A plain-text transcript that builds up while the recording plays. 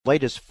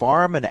Latest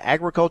farm and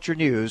agriculture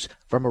news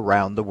from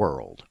around the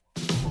world.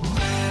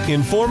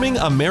 Informing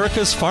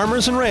America's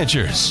farmers and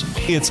ranchers,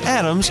 it's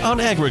Adams on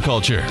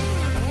Agriculture.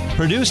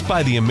 Produced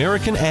by the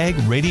American Ag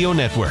Radio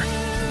Network.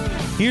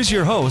 Here's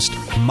your host,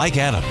 Mike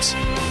Adams.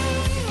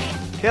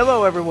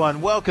 Hello,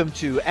 everyone. Welcome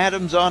to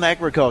Adams on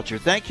Agriculture.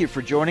 Thank you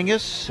for joining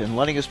us and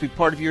letting us be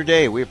part of your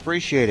day. We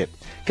appreciate it.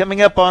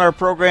 Coming up on our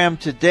program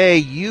today,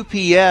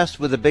 UPS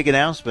with a big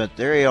announcement.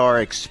 They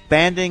are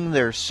expanding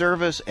their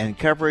service and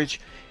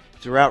coverage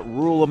throughout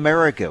rural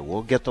America.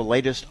 We'll get the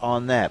latest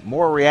on that.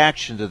 More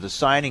reaction to the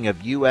signing of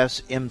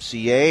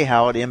USMCA,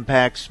 how it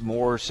impacts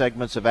more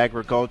segments of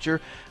agriculture.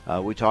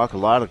 We talk a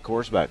lot, of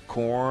course, about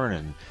corn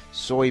and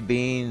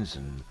soybeans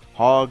and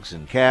hogs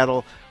and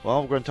cattle.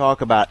 Well, we're going to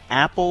talk about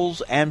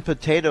apples and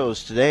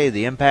potatoes today,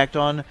 the impact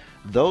on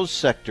those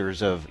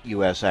sectors of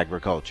U.S.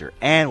 agriculture.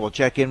 And we'll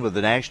check in with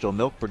the National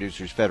Milk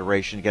Producers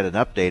Federation to get an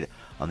update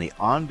on the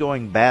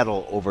ongoing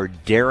battle over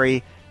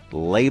dairy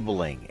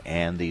labeling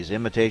and these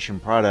imitation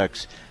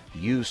products'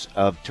 use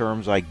of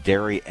terms like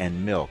dairy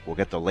and milk. We'll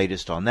get the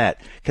latest on that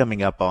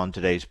coming up on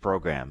today's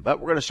program. But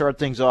we're going to start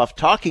things off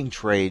talking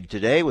trade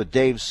today with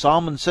Dave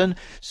Salmonsen,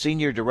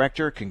 Senior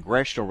Director,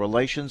 Congressional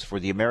Relations for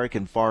the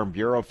American Farm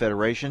Bureau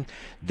Federation.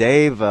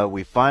 Dave,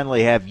 we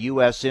finally have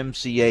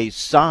USMCA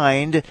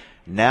signed.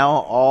 Now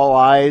all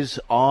eyes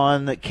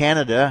on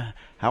Canada.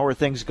 How are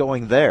things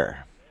going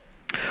there?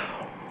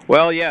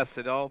 Well, yes,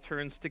 it all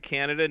turns to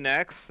Canada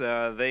next.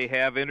 They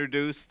have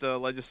introduced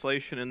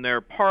legislation in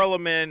their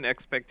parliament.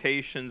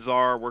 Expectations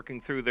are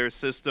working through their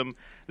system.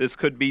 This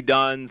could be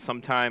done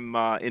sometime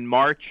in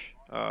March,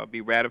 be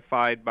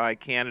ratified by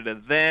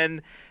Canada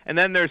then. And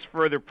then there's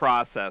further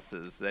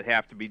processes that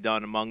have to be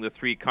done among the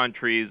three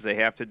countries. They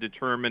have to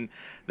determine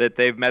that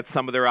they've met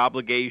some of their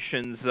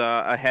obligations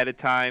ahead of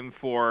time.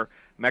 For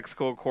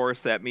Mexico, of course,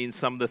 that means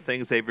some of the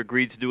things they've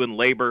agreed to do in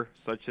labor,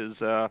 such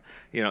as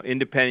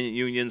independent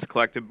unions,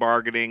 collective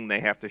bargaining. They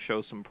have to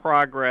show some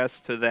progress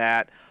to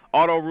that.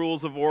 Auto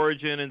rules of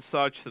origin and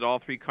such that all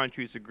three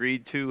countries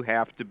agreed to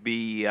have to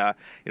be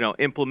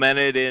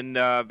implemented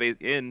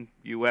in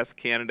U.S.,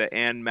 Canada,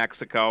 and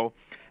Mexico.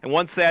 And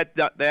once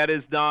that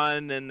is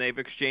done and they've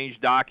exchanged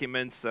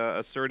documents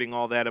asserting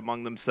all that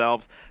among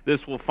themselves,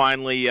 this will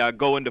finally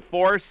go into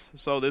force.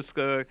 So this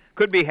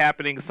could be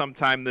happening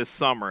sometime this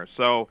summer.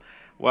 So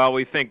while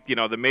we think,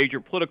 the major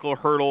political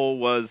hurdle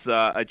was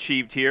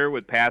achieved here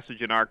with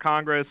passage in our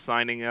Congress,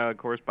 signing, of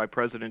course, by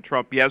President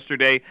Trump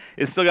yesterday,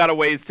 it's still got a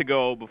ways to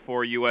go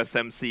before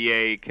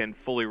USMCA can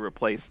fully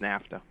replace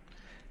NAFTA.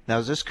 Now,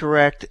 is this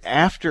correct?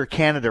 After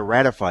Canada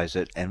ratifies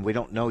it, and we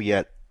don't know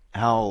yet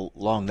how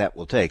long that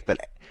will take,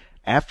 but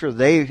after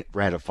they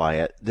ratify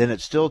it, then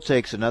it still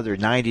takes another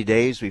 90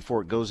 days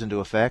before it goes into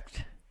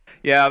effect?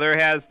 Yeah, there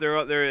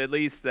at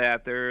least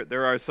that.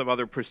 There are some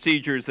other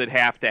procedures that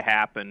have to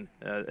happen,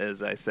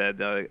 as I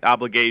said,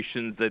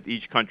 obligations that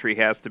each country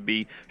has to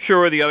be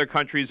sure the other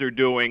countries are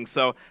doing.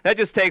 So that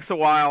just takes a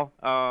while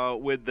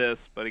with this.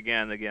 But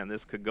again,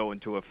 this could go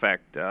into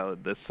effect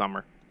this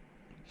summer.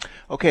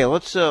 Okay,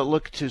 let's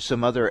look to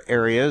some other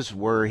areas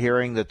we're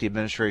hearing that the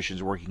administration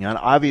is working on.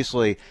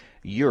 Obviously,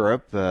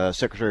 Europe.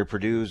 Secretary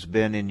Perdue's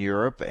been in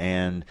Europe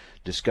and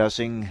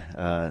discussing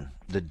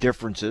the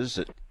differences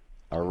that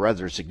are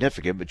rather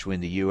significant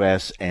between the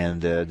U.S.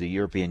 and the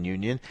European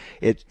Union.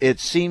 It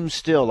seems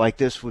still like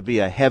this would be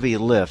a heavy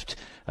lift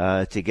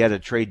to get a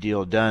trade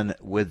deal done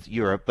with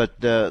Europe,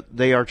 but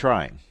they are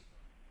trying.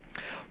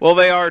 Well,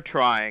 they are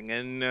trying,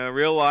 and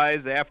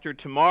realize after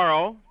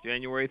tomorrow,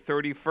 January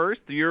 31st,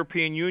 the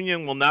European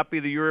Union will not be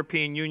the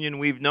European Union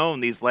we've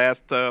known these last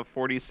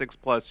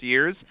 46-plus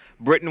years.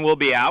 Britain will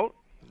be out.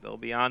 They'll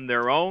be on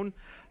their own.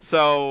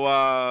 So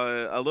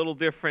a little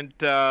different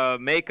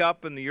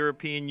makeup in the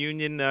European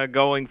Union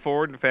going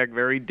forward. In fact,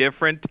 very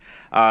different.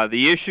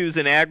 The issues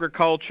in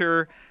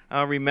agriculture,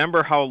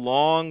 remember how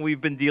long we've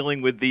been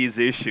dealing with these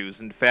issues.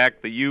 In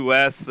fact, the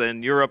U.S.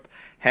 and Europe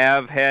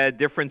have had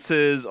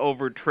differences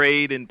over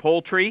trade in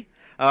poultry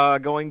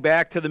going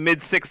back to the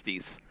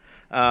mid-'60s.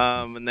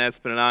 And that's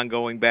been an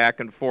ongoing back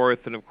and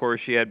forth. And, of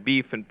course, you had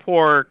beef and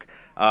pork,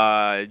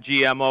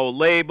 GMO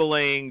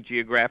labeling,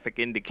 geographic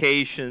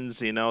indications,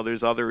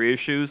 there's other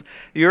issues.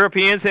 The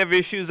Europeans have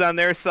issues on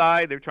their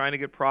side. They're trying to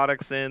get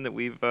products in that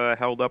we've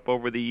held up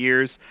over the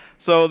years.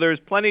 So there's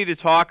plenty to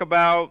talk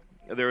about.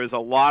 There is a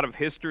lot of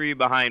history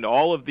behind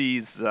all of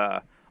these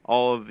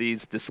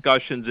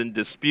discussions and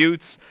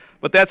disputes,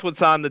 but that's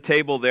what's on the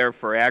table there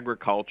for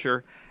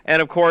agriculture. And,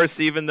 of course,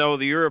 even though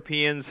the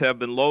Europeans have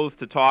been loath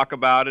to talk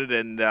about it,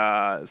 and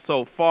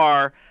so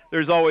far,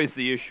 there's always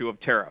the issue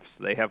of tariffs.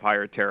 They have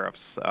higher tariffs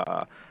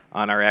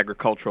on our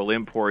agricultural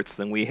imports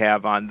than we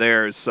have on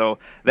theirs. So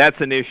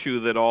that's an issue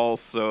that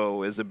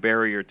also is a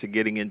barrier to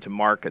getting into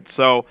markets.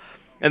 So,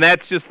 and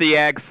that's just the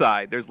ag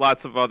side. There's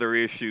lots of other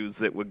issues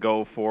that would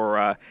go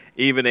for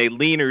even a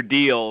leaner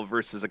deal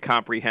versus a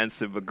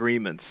comprehensive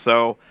agreement.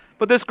 So,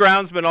 But this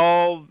ground's been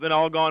all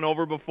gone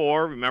over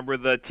before. Remember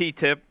the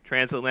TTIP,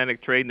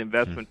 Transatlantic Trade and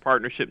Investment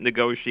Partnership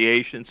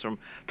negotiations from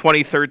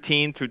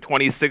 2013 through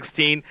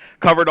 2016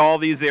 covered all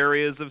these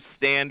areas of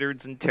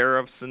standards and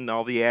tariffs and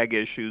all the ag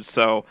issues.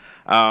 So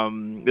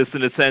this,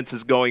 in a sense,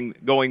 is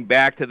going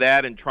back to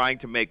that and trying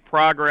to make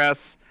progress.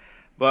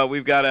 But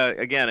we've got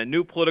a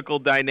new political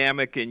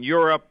dynamic in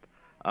Europe.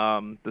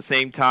 The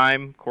same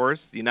time, of course,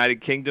 the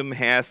United Kingdom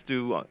has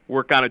to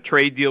work on a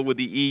trade deal with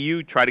the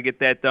EU, try to get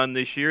that done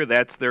this year.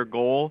 That's their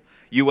goal.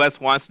 U.S.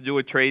 wants to do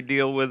a trade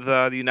deal with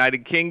the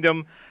United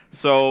Kingdom.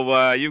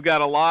 So you've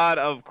got a lot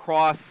of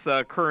cross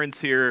currents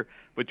here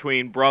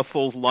between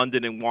Brussels,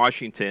 London, and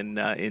Washington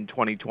in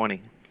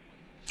 2020.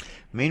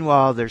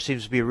 Meanwhile, there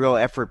seems to be a real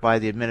effort by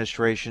the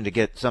administration to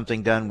get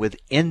something done with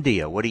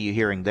India. What are you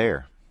hearing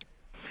there?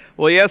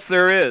 Well, yes,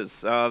 there is.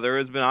 There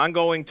has been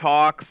ongoing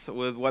talks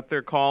with what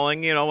they're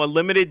calling, a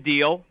limited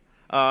deal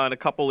in a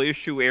couple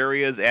issue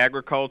areas,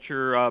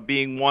 agriculture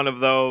being one of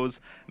those,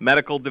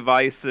 medical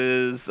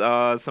devices,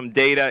 some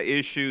data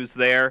issues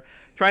there.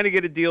 Trying to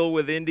get a deal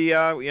with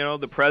India.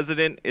 The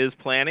President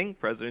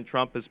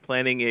Trump is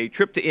planning a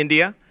trip to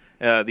India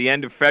the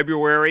end of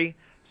February,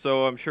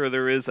 so I'm sure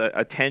there is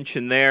a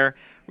tension there.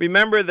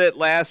 Remember that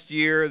last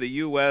year the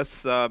U.S.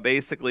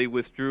 Basically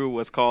withdrew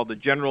what's called the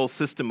General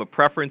System of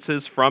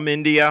Preferences from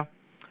India.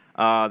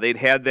 They'd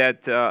had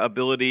that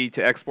ability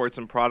to export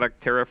some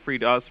product tariff-free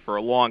to us for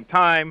a long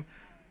time.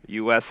 The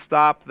U.S.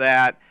 stopped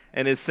that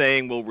and is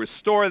saying we'll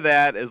restore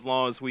that as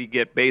long as we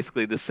get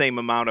basically the same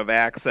amount of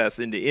access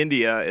into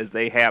India as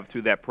they have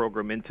through that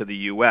program into the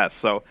U.S.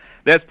 So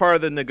that's part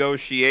of the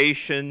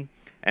negotiation.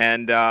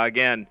 And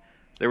again,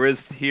 there is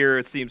here,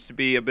 it seems to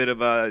be a bit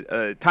of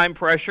a time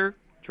pressure,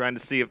 trying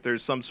to see if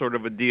there's some sort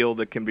of a deal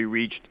that can be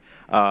reached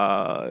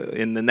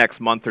in the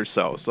next month or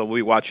so. So we'll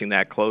be watching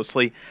that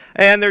closely.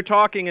 And they're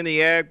talking in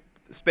the ag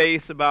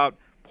space about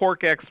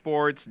pork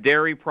exports,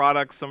 dairy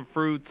products, some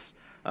fruits,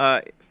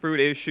 fruit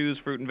issues,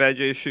 fruit and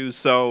veg issues.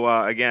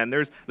 So again,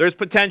 there's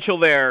potential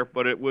there,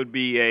 but it would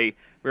be a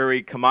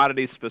very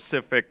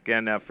commodity-specific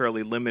and a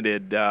fairly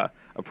limited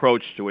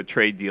approach to a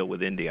trade deal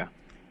with India.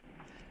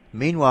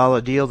 Meanwhile,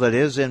 a deal that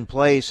is in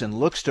place and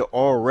looks to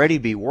already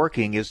be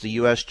working is the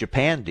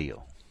U.S.-Japan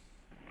deal.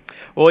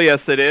 Well, yes,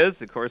 it is.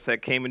 Of course,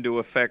 that came into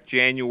effect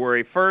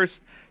January 1st.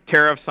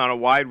 Tariffs on a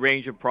wide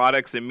range of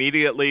products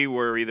immediately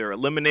were either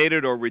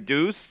eliminated or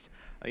reduced.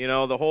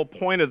 The whole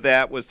point of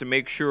that was to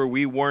make sure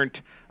we weren't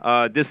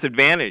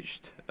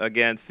disadvantaged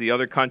against the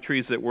other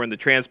countries that were in the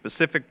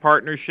Trans-Pacific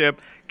Partnership.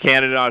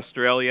 Canada,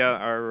 Australia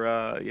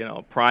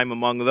are, prime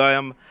among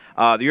them.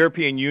 The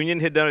European Union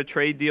had done a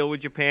trade deal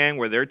with Japan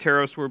where their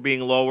tariffs were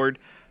being lowered.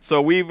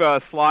 So we've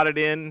slotted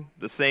in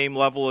the same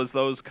level as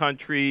those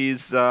countries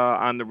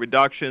on the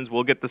reductions.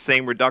 We'll get the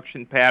same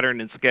reduction pattern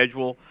and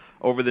schedule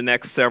over the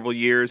next several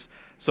years.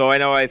 So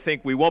I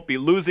think we won't be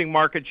losing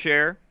market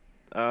share.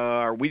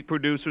 Our wheat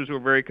producers were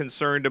very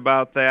concerned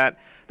about that.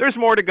 There's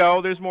more to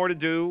go. There's more to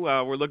do.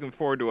 We're looking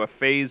forward to a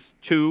Phase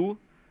 2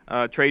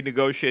 trade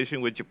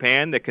negotiation with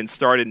Japan that can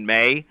start in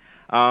May.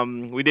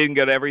 We didn't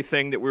get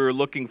everything that we were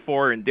looking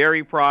for in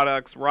dairy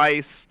products,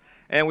 rice,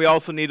 and we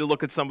also need to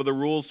look at some of the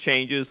rules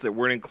changes that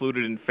weren't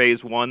included in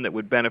Phase 1 that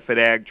would benefit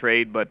ag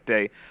trade, but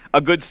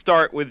a good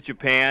start with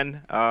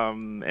Japan,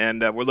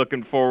 and we're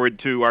looking forward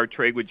to our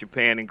trade with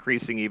Japan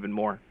increasing even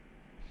more.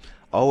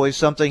 Always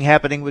something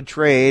happening with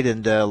trade,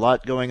 and a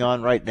lot going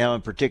on right now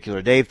in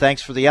particular. Dave,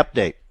 thanks for the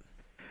update.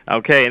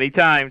 Okay,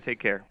 anytime. Take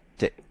care.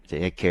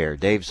 Take care.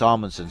 Dave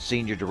Salmonsen,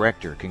 Senior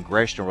Director,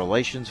 Congressional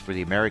Relations for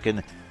the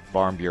American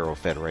Farm Bureau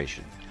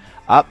Federation.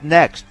 Up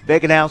next,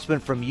 big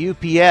announcement from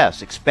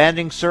UPS,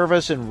 expanding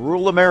service in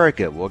rural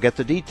America. We'll get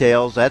the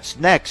details. That's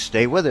next.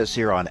 Stay with us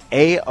here on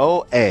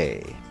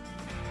AOA.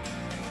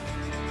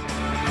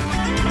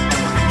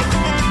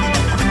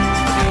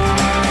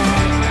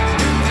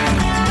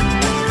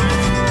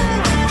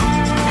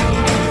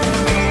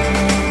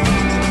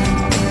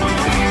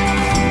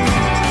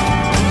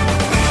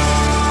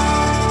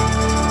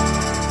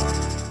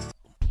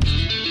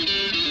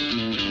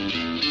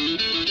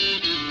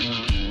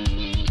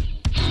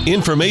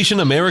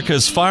 Information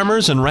America's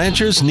farmers and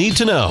ranchers need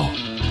to know.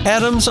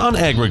 Adams on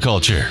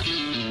Agriculture.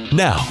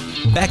 Now,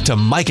 back to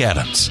Mike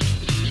Adams.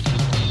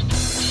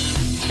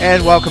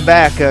 And welcome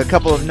back. A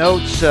couple of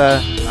notes.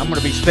 I'm going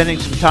to be spending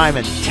some time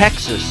in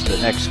Texas the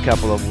next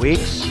couple of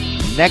weeks.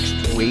 Next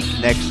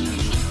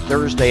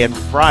Thursday and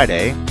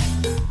Friday,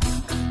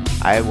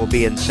 I will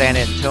be in San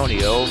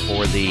Antonio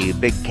for the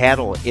Big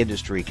Cattle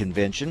Industry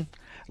Convention.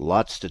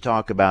 Lots to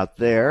talk about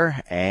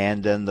there.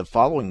 And then the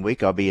following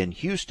week, I'll be in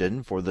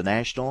Houston for the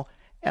National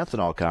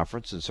Ethanol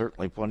Conference, and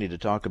certainly plenty to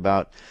talk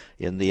about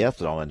in the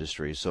ethanol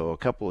industry. So a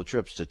couple of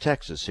trips to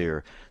Texas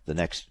here the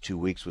next 2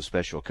 weeks with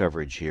special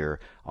coverage here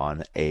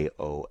on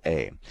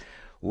AOA.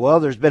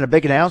 Well, there's been a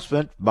big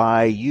announcement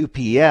by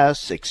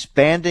UPS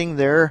expanding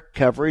their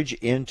coverage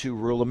into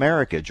rural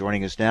America.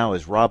 Joining us now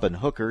is Robin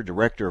Hooker,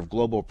 Director of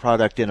Global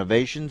Product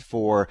Innovation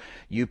for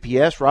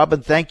UPS.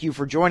 Robin, thank you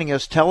for joining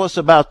us. Tell us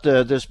about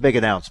this big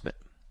announcement.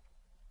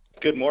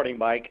 Good morning,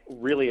 Mike.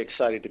 Really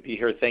excited to be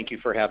here. Thank you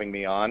for having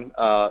me on.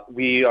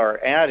 We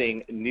are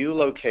adding new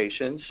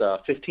locations,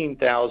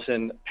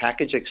 15,000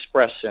 package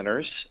express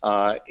centers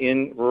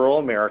in rural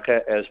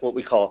America as what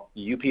we call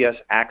UPS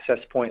access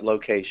point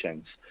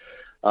locations.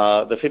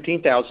 The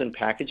 15,000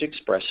 package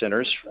express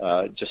centers,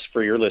 just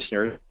for your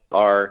listeners,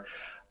 are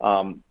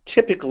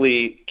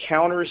typically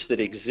counters that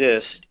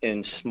exist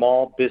in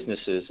small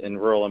businesses in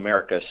rural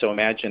America. So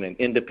imagine an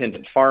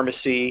independent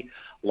pharmacy,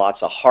 lots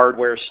of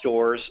hardware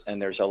stores, and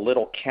there's a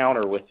little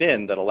counter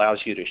within that allows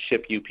you to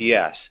ship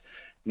UPS.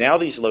 Now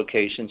these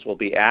locations will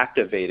be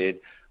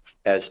activated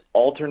as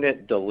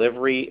alternate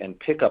delivery and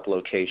pickup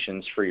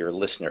locations for your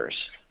listeners.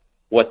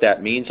 What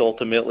that means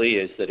ultimately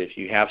is that if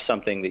you have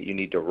something that you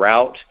need to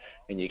route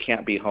and you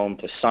can't be home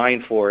to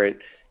sign for it,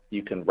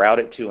 you can route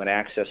it to an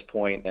access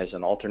point as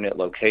an alternate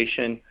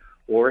location,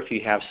 or if you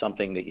have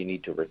something that you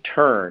need to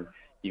return,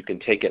 you can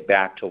take it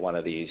back to one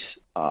of these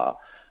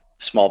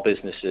small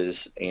businesses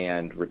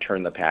and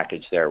return the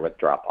package there with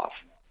drop-off.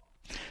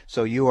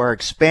 So you are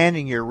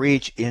expanding your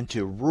reach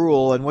into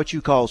rural and what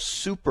you call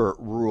super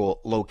rural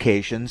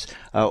locations.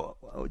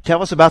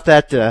 Tell us about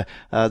that, the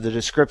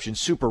description,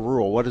 super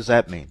rural. What does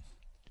that mean?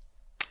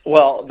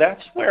 Well,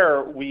 that's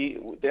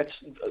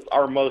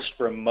our most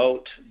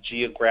remote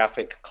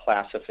geographic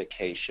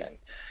classification.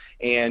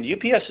 And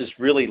UPS is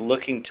really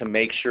looking to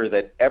make sure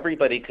that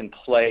everybody can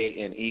play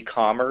in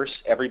e-commerce.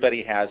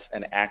 Everybody has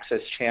an access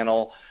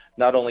channel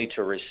not only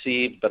to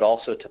receive, but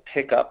also to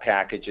pick up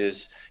packages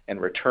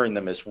and return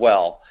them as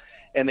well.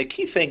 And the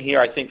key thing here,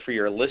 I think, for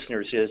your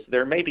listeners is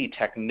there may be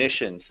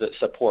technicians that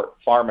support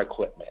farm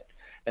equipment,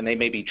 and they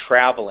may be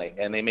traveling,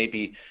 and they may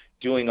be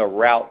doing a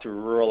route through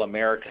rural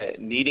America,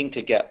 needing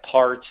to get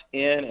parts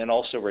in and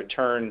also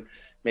return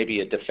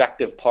maybe a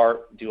defective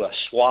part, do a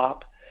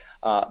swap.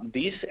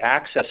 These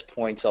access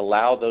points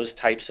allow those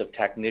types of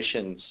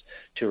technicians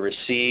to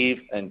receive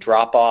and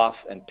drop off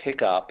and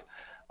pick up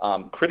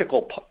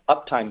critical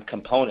uptime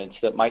components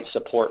that might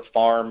support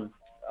farm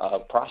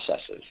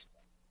processes.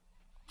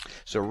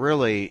 So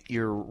really,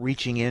 you're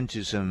reaching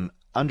into some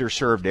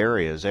underserved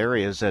areas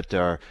that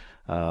are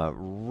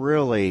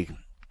really,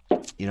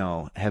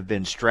 have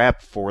been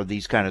strapped for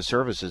these kind of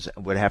services,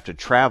 would have to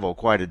travel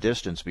quite a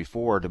distance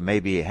before to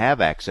maybe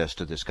have access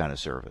to this kind of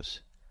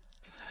service.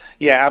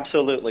 Yeah,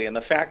 absolutely. And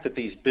the fact that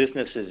these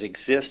businesses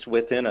exist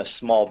within a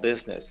small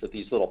business, that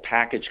these little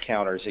package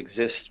counters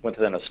exist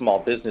within a small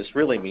business,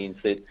 really means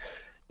that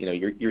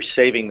you're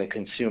saving the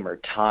consumer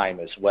time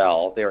as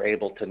well. They're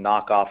able to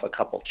knock off a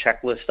couple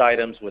checklist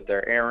items with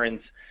their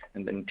errands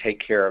and then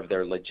take care of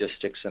their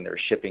logistics and their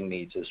shipping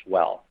needs as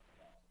well.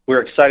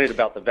 We're excited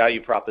about the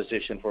value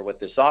proposition for what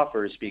this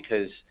offers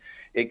because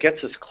it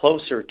gets us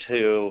closer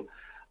to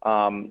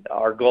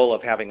our goal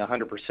of having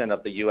 100%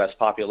 of the U.S.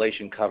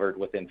 population covered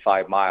within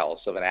 5 miles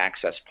of an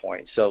access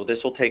point. So this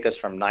will take us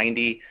from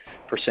 90%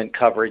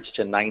 coverage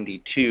to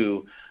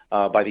 92%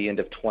 by the end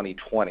of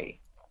 2020.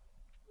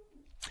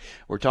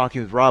 We're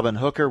talking with Robin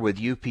Hooker with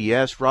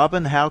UPS.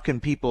 Robin, how can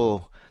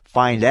people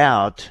find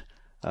out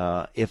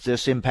if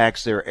this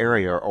impacts their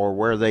area or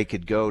where they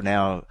could go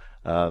now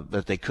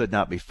that they could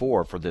not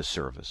before for this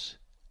service?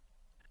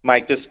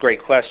 Mike, this is a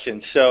great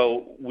question.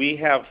 So we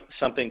have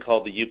something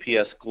called the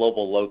UPS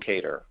Global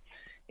Locator.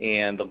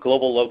 And the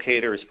Global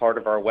Locator is part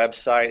of our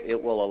website. It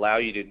will allow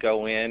you to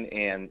go in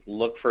and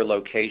look for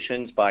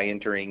locations by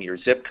entering your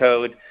zip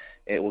code.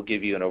 It will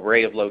give you an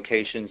array of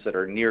locations that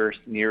are near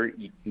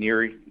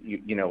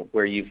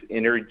where you've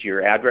entered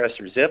your address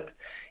or zip,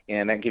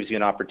 and that gives you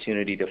an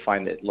opportunity to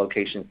find the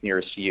locations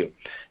nearest to you.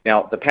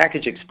 Now, the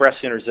package express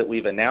centers that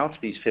we've announced,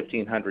 these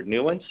 1,500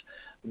 new ones,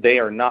 they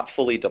are not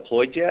fully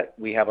deployed yet.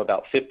 We have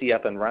about 50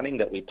 up and running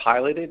that we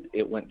piloted.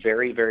 It went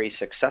very, very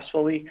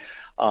successfully.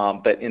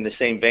 But in the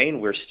same vein,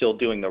 we're still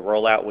doing the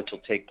rollout, which will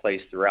take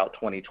place throughout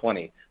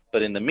 2020.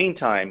 But in the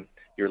meantime,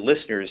 your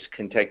listeners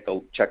can check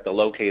the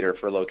locator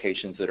for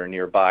locations that are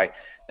nearby.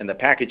 And the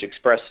Package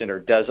Express Center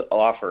does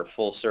offer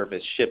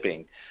full-service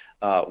shipping.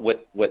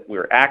 What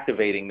we're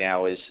activating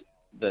now is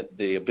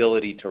the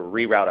ability to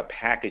reroute a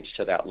package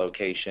to that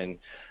location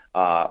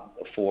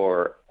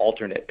for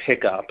alternate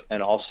pickup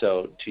and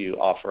also to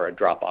offer a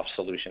drop-off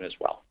solution as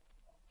well.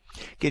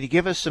 Can you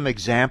give us some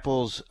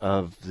examples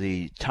of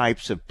the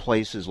types of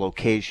places,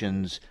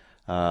 locations,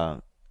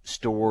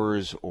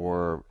 stores,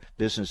 or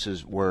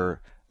businesses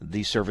where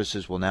these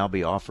services will now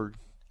be offered?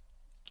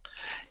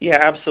 Yeah,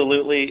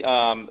 absolutely.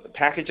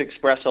 Package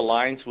Express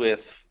aligns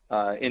with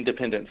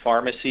independent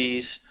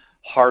pharmacies,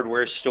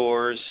 hardware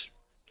stores,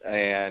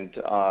 and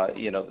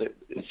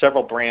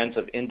several brands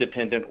of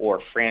independent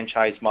or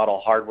franchise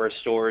model hardware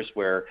stores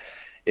where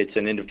it's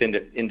an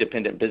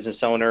independent business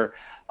owner.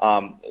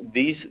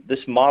 This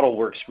model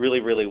works really,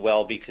 really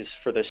well because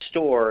for the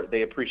store,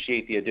 they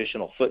appreciate the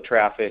additional foot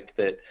traffic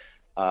that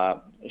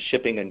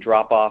shipping and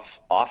drop-off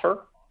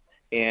offer.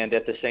 And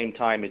at the same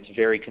time, it's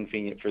very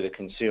convenient for the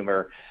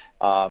consumer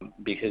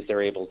because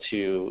they're able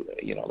to,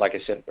 like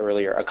I said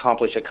earlier,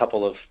 accomplish a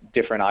couple of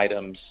different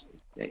items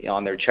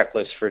on their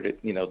checklist for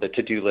the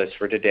to-do list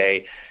for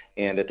today,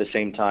 and at the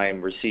same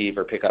time receive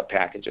or pick up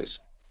packages.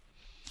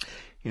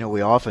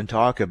 We often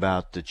talk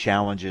about the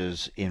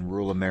challenges in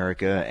rural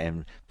America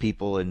and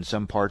people in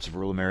some parts of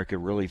rural America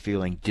really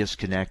feeling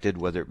disconnected,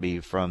 whether it be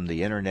from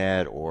the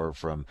internet or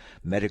from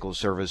medical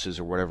services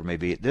or whatever it may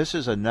be. This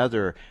is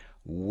another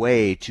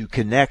way to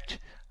connect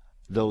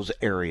those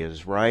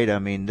areas, right? I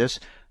mean, this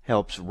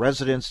helps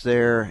residents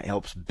there,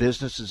 helps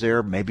businesses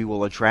there, maybe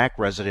will attract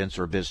residents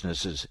or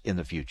businesses in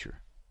the future.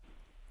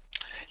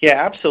 Yeah,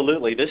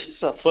 absolutely. This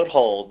is a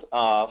foothold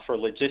for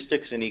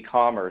logistics and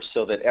e-commerce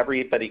so that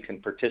everybody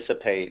can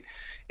participate.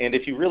 And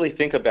if you really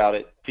think about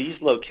it, these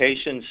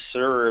locations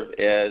serve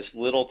as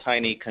little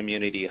tiny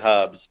community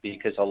hubs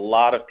because a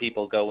lot of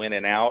people go in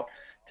and out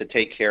to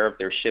take care of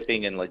their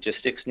shipping and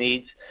logistics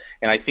needs.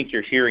 And I think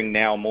you're hearing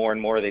now more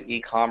and more that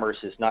e-commerce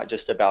is not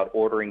just about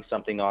ordering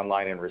something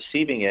online and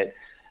receiving it,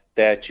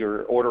 that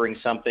you're ordering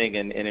something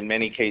and in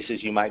many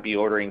cases you might be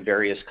ordering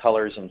various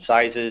colors and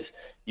sizes.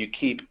 You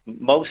keep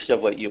most of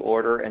what you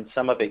order and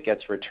some of it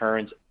gets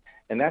returns,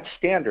 and that's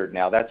standard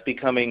now. That's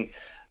becoming,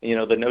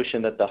 the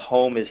notion that the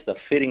home is the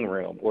fitting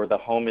room or the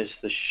home is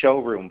the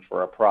showroom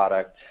for a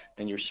product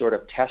and you're sort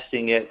of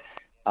testing it.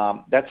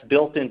 That's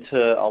built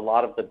into a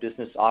lot of the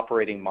business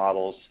operating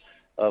models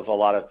of a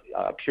lot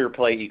of pure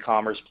play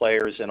e-commerce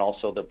players and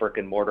also the brick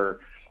and mortar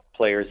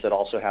players that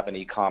also have an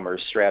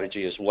e-commerce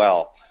strategy as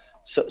well.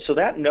 So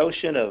that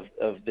notion of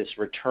this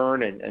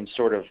return and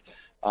sort of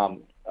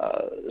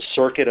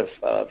circuit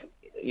of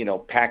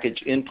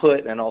package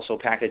input and also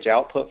package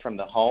output from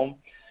the home,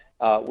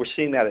 we're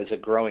seeing that as a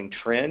growing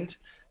trend.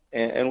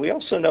 And we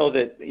also know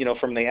that,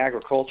 from the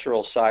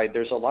agricultural side,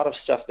 there's a lot of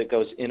stuff that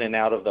goes in and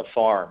out of the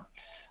farm.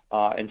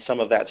 And some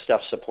of that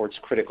stuff supports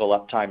critical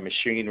uptime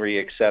machinery,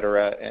 et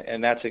cetera,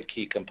 and that's a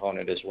key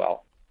component as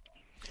well.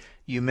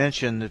 You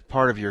mentioned that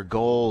part of your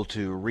goal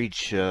to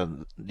reach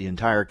the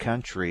entire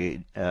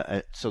country.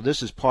 So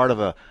this is part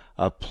of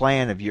a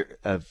plan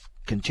of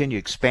continued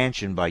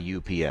expansion by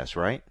UPS,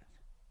 right?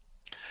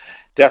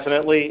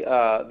 Definitely.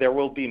 There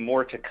will be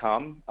more to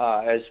come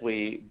as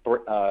we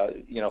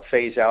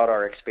phase out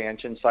our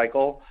expansion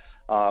cycle.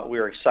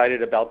 We're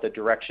excited about the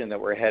direction that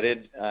we're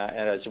headed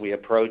as we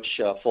approach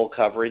full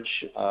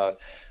coverage of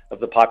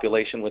the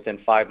population within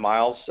 5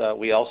 miles.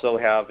 We also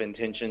have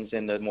intentions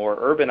in the more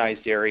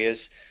urbanized areas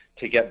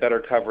to get better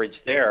coverage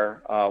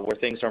there where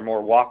things are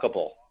more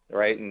walkable,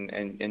 right?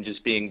 And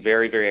just being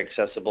very, very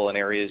accessible in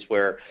areas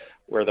where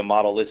the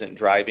model isn't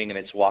driving and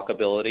it's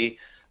walkability.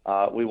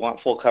 We want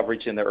full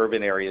coverage in the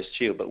urban areas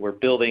too, but we're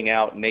building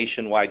out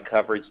nationwide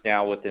coverage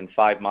now within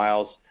 5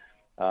 miles.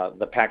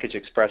 The package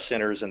express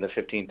centers and the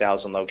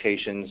 15,000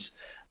 locations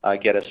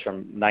get us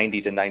from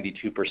 90 to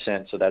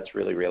 92%, so that's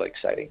really, really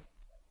exciting.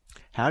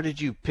 How did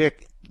you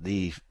pick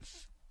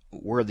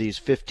where these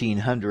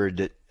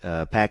 1,500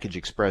 package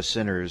express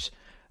centers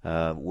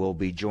will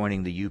be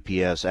joining the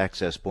UPS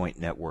Access Point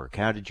network?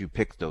 How did you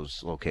pick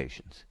those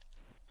locations?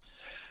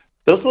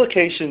 Those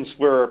locations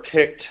were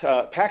picked.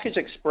 Package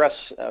Express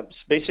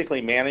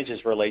basically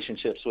manages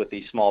relationships with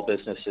these small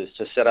businesses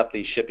to set up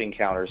these shipping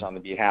counters on the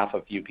behalf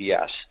of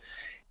UPS.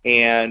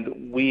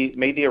 And we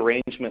made the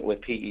arrangement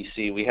with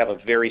PEC. We have a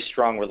very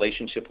strong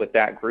relationship with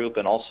that group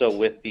and also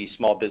with the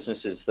small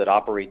businesses that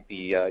operate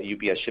the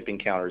UPS shipping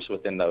counters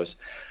within those.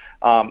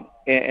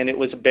 And it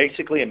was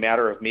basically a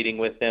matter of meeting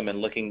with them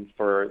and looking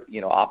for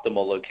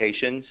optimal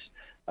locations.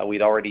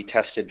 We'd already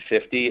tested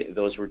 50.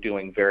 Those were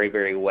doing very,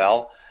 very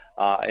well.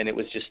 And it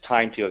was just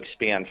time to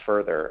expand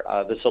further.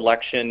 The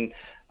selection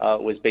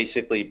was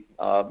basically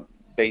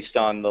based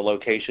on the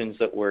locations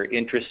that were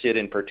interested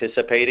in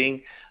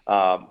participating.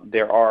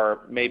 There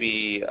are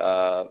maybe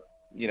a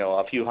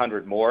few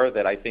hundred more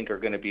that I think are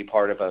going to be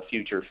part of a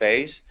future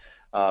phase,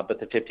 but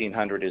the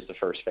 1,500 is the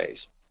first phase.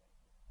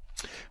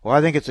 Well,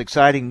 I think it's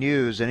exciting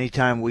news.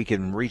 Anytime we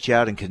can reach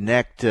out and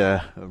connect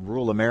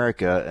rural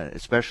America,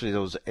 especially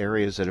those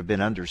areas that have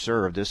been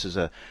underserved, this is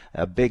a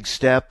big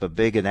step, a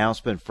big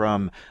announcement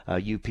from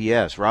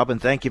UPS. Robin,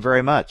 thank you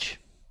very much.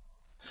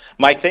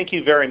 Mike, thank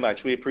you very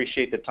much. We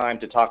appreciate the time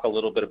to talk a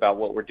little bit about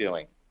what we're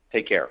doing.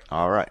 Take care.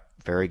 All right.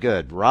 Very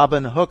good.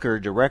 Robin Hooker,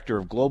 Director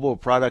of Global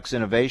Products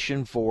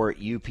Innovation for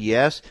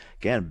UPS.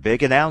 Again,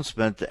 big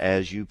announcement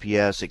as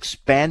UPS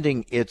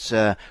expanding its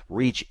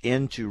reach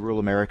into rural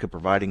America,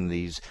 providing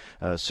these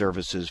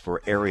services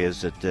for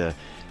areas that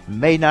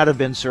may not have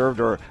been served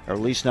or at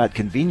least not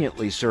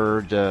conveniently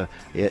served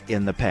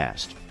in the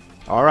past.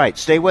 All right,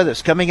 stay with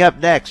us. Coming up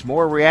next,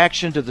 more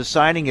reaction to the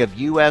signing of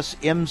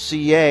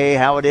USMCA,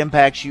 how it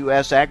impacts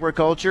U.S.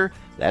 agriculture.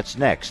 That's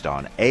next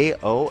on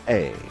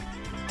AOA.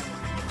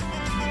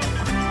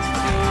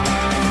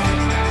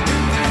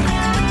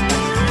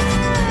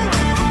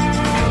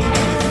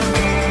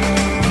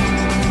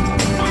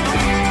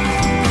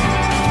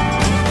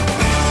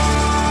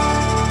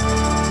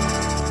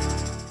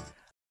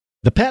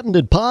 The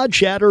patented pod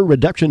shatter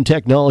reduction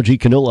technology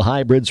canola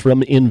hybrids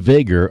from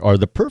Invigor are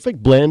the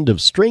perfect blend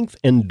of strength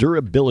and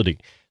durability.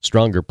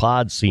 Stronger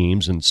pod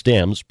seams and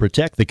stems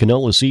protect the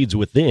canola seeds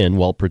within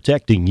while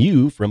protecting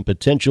you from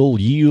potential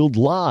yield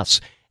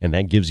loss. And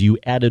that gives you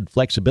added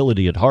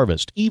flexibility at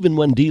harvest, even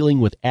when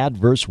dealing with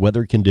adverse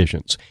weather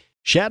conditions.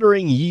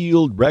 Shattering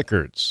yield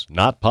records,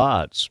 not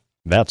pods.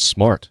 That's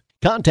smart.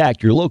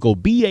 Contact your local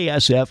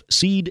BASF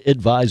seed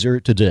advisor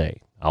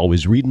today.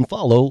 Always read and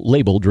follow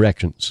label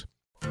directions.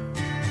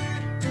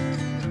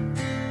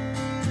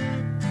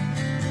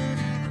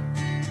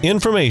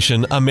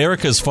 Information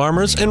America's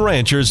farmers and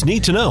ranchers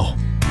need to know.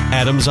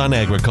 Adams on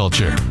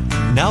Agriculture.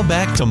 Now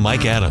back to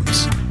Mike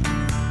Adams.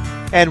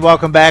 And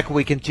welcome back.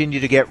 We continue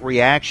to get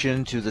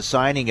reaction to the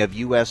signing of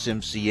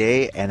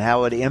USMCA and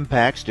how it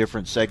impacts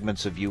different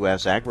segments of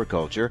U.S.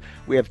 agriculture.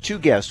 We have two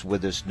guests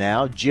with us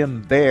now.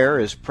 Jim Bair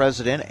is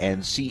President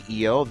and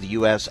CEO of the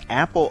US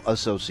Apple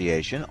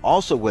Association.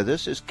 Also with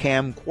us is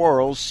Kam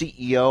Quarles,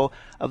 CEO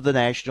of the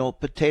National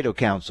Potato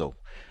Council.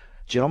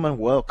 Gentlemen,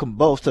 welcome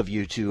both of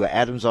you to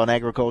Adams on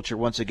Agriculture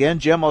once again.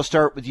 Jim, I'll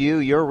start with you.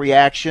 Your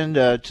reaction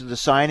to the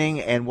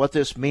signing and what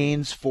this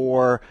means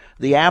for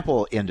the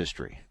apple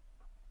industry.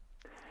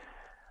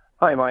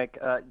 Hi, Mike.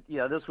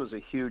 This was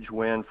a huge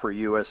win for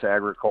U.S.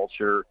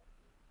 agriculture.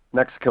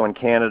 Mexico and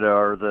Canada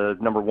are the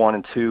number 1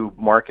 and 2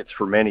 markets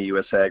for many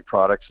U.S. ag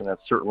products, and that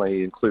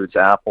certainly includes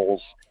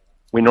apples.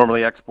 We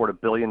normally export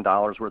 $1 billion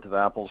worth of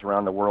apples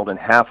around the world, and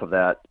half of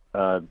that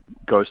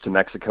goes to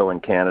Mexico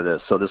and Canada.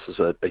 So this is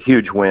a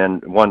huge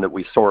win, one that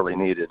we sorely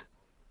needed.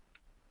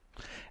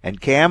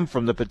 And Kam,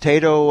 from the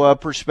potato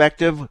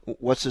perspective,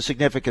 what's the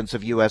significance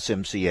of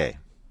USMCA?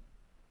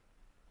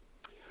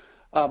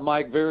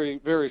 Mike, very,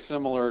 very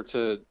similar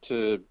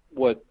to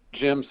what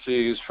Jim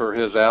sees for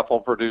his apple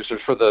producers.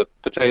 For the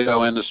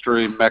potato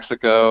industry,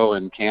 Mexico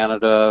and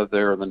Canada,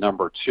 they're the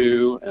number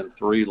 2 and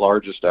 3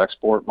 largest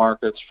export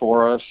markets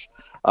for us.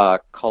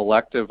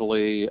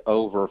 Collectively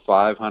over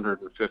 $550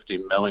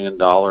 million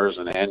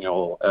in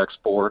annual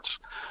exports.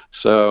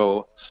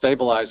 So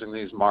stabilizing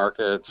these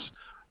markets,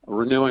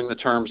 renewing the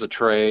terms of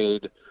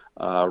trade,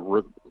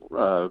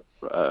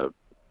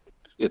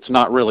 it's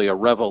not really a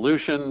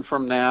revolution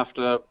from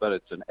NAFTA, but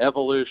it's an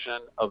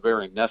evolution, a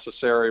very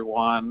necessary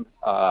one.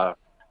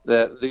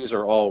 That these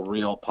are all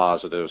real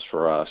positives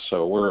for us.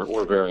 So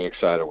we're very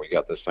excited we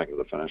got this thing to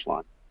the finish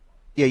line.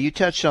 Yeah, you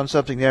touched on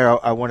something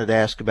there I wanted to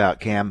ask about,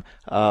 Kam.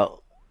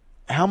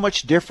 How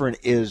much different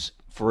is,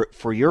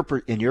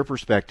 in your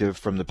perspective,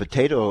 from the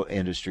potato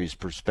industry's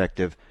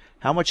perspective,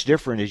 how much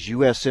different is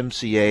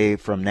USMCA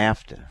from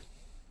NAFTA?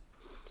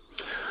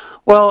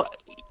 Well,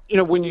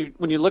 when you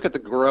look at the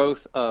growth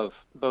of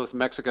both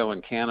Mexico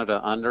and Canada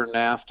under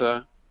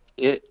NAFTA,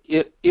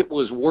 it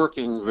was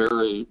working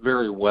very,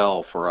 very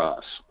well for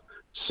us.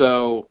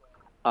 So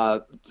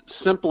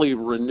simply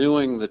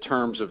renewing the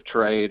terms of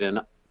trade and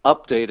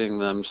updating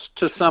them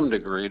to some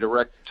degree to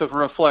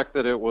reflect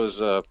that it was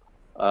a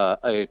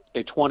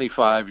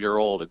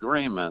 25-year-old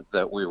agreement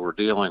that we were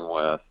dealing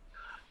with.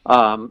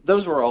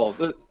 Those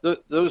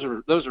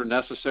are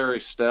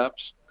necessary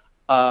steps.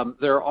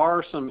 There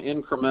are some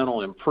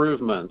incremental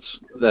improvements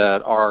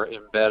that are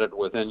embedded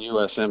within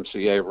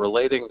USMCA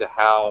relating to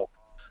how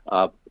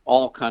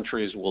all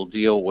countries will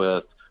deal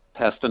with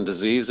pest and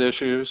disease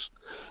issues.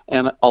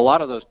 And a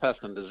lot of those pest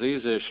and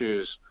disease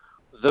issues,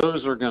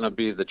 those are going to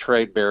be the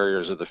trade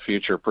barriers of the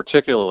future,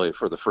 particularly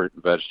for the fruit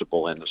and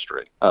vegetable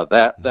industry.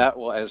 That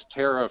will, as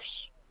tariffs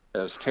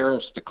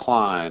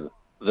decline,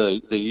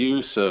 the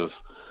use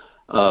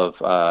of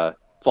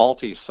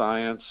faulty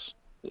science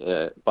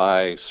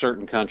by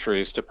certain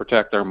countries to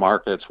protect their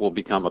markets will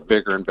become a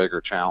bigger and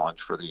bigger challenge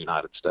for the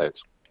United States.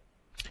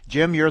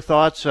 Jim, your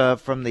thoughts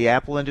from the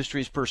apple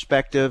industry's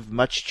perspective?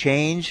 Much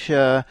change?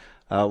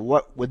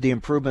 What would the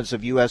improvements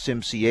of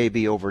USMCA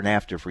be over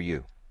NAFTA for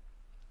you?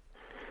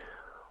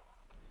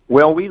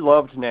 Well, we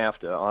loved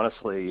NAFTA.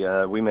 Honestly,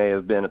 we may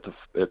have been at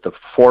the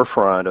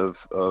forefront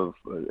of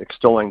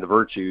extolling the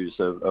virtues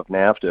of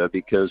NAFTA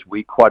because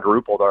we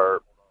quadrupled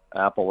our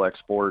apple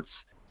exports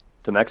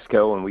to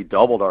Mexico and we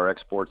doubled our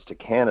exports to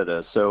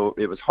Canada. So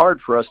it was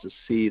hard for us to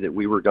see that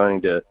we were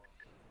going to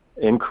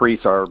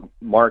increase our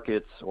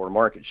markets or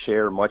market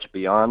share much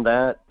beyond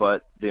that.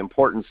 But the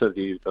importance of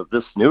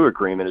this new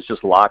agreement is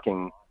just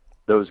locking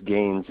those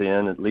gains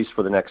in, at least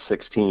for the next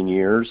 16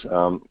 years.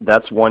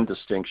 That's one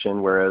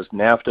distinction, whereas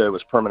NAFTA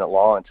was permanent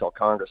law until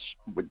Congress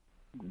would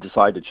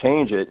decide to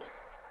change it.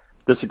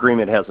 This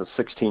agreement has a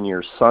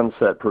 16-year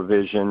sunset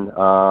provision,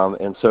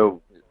 and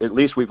so at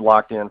least we've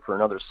locked in for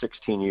another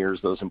 16 years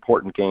those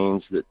important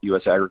gains that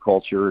U.S.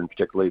 agriculture, and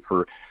particularly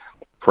for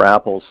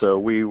apples. So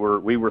we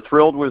were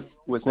thrilled with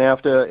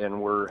NAFTA,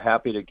 and we're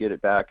happy to get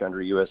it back under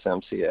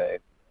USMCA.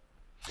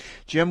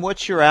 Jim,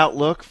 what's your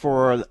outlook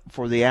for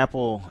the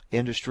apple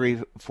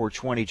industry for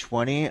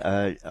 2020?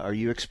 Are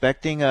you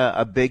expecting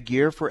a big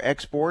year for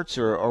exports,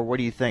 or what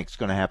do you think is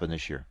going to happen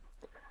this year?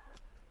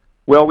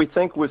 Well, we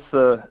think with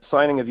the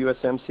signing of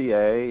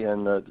USMCA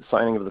and the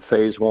signing of the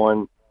Phase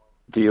 1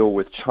 deal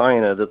with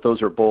China that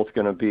those are both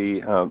going to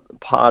be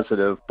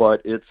positive,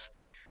 but it's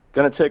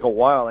going to take a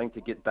while, I think,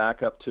 to get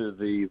back up to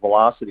the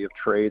velocity of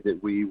trade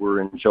that we were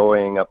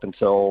enjoying up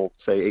until,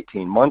 say,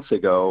 18 months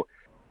ago.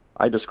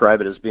 I describe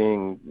it as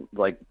being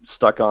like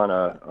stuck on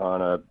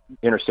a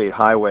interstate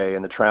highway,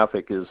 and the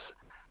traffic is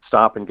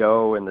stop and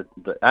go, and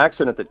the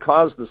accident that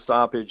caused the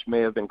stoppage may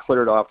have been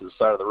cleared off to the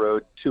side of the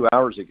road 2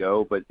 hours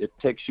ago, but it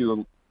takes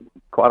you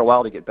quite a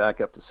while to get back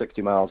up to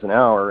 60 miles an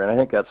hour, and I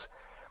think that's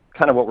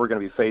kind of what we're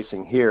going to be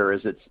facing here.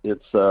 Is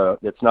it's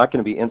not going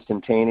to be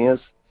instantaneous,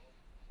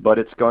 but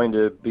it's going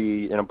to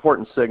be an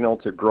important signal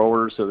to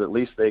growers so that at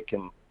least they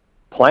can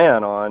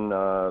plan on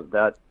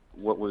that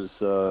what was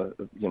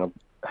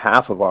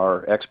half of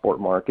our export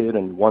market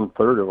and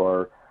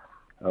 1/3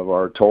 of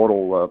our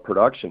total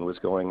production was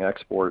going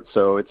export.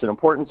 So it's an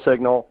important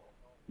signal,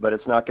 but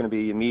it's not going to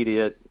be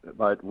immediate.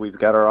 But we've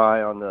got our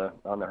eye on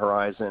the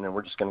horizon, and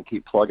we're just going to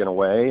keep plugging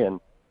away. And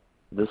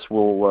this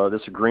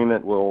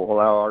agreement will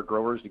allow our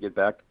growers to get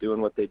back to doing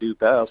what they do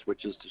best,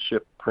 which is to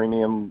ship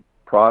premium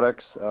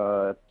products,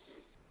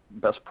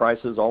 best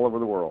prices all over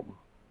the world.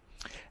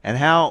 And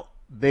how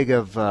big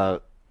of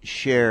a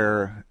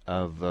share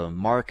of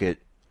market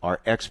are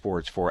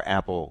exports for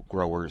apple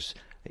growers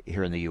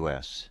here in the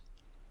U.S.?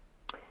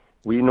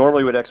 We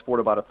normally would export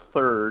about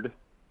 1/3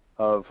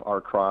 of our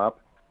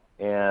crop,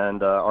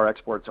 and our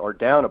exports are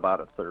down about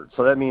 1/3.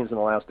 So that means in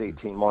the last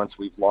 18 months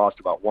we've lost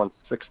about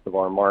 1/6 of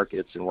our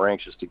markets, and we're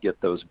anxious to get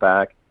those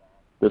back.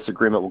 This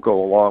agreement will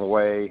go a long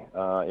way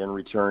in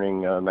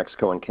returning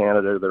Mexico and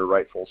Canada to their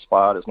rightful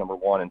spot as number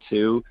 1 and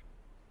 2.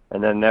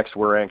 And then next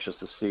we're anxious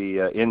to see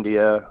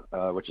India,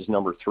 which is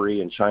number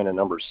 3, and China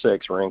number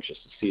 6. We're anxious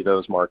to see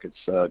those markets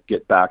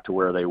get back to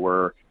where they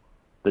were.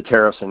 The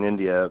tariffs in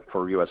India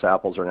for U.S.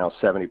 apples are now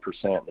 70%.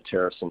 The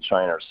tariffs in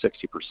China are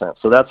 60%.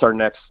 So that's our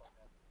next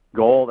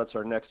goal. That's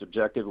our next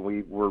objective.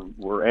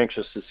 We're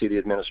anxious to see the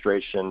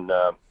administration,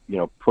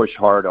 push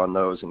hard on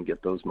those and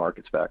get those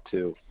markets back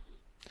too.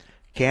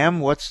 Kam,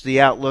 what's the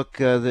outlook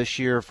this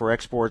year for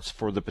exports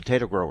for the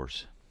potato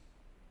growers?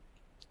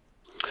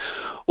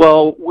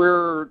 Well,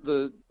 we're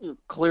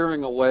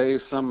clearing away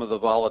some of the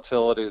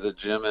volatility that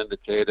Jim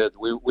indicated.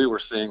 We were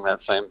seeing that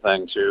same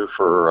thing too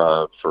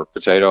for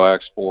potato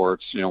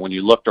exports. When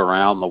you looked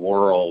around the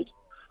world,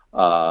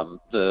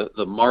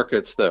 the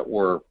markets that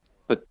were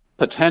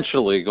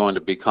potentially going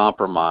to be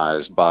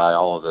compromised by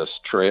all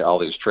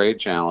these trade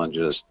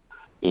challenges,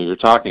 you're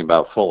talking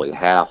about fully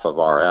half of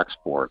our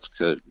exports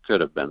could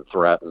have been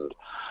threatened.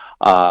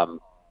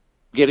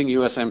 Getting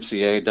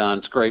USMCA done,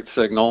 it's a great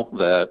signal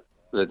that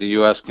the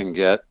U.S. can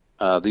get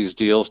these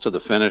deals to the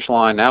finish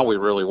line. Now we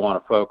really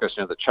want to focus.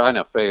 The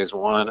China Phase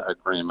 1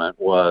 agreement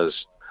was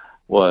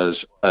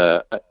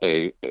a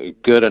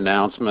good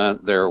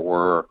announcement. There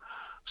were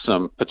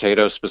some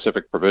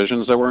potato-specific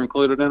provisions that were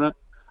included in it.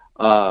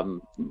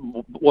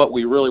 What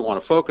we really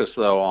want to focus,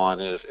 though,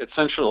 on is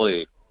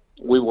essentially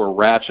we were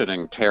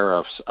ratcheting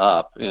tariffs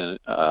up in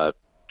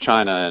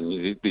China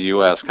and the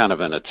U.S. kind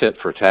of in a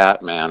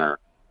tit-for-tat manner.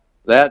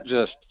 That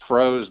just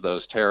froze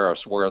those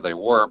tariffs where they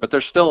were, but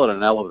they're still at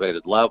an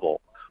elevated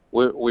level.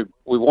 We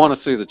want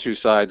to see the two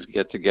sides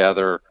get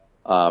together,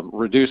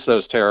 reduce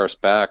those tariffs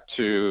back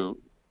to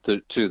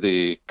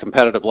the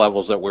competitive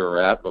levels that we were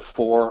at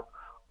before,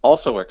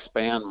 also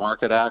expand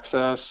market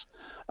access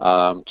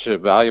to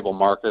valuable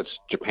markets,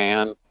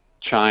 Japan,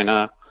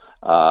 China,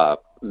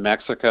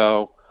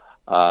 Mexico.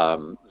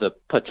 The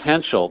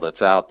potential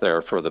that's out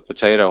there for the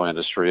potato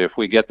industry, if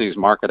we get these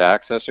market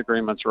access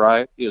agreements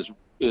right, is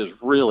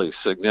really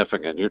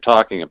significant. You're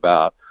talking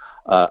about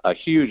a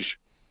huge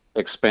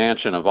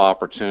expansion of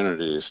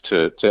opportunities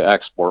to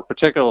export,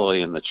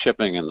 particularly in the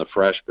chipping and the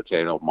fresh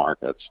potato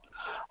markets.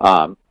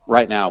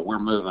 Right now, we're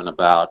moving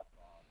about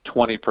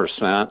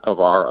 20% of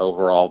our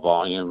overall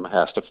volume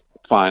has to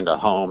find a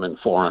home in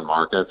foreign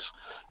markets,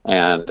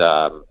 and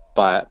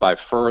by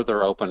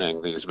further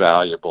opening these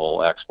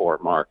valuable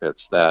export markets,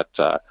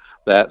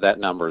 that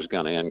number is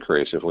going to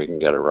increase if we can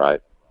get it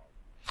right.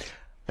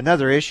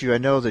 Another issue I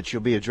know that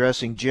you'll be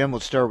addressing, Jim,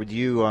 we'll start with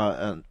you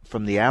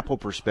from the apple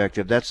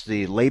perspective. That's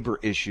the labor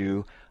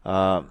issue.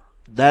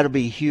 That'll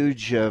be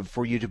huge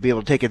for you to be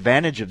able to take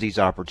advantage of these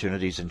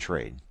opportunities in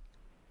trade.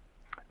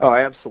 Oh,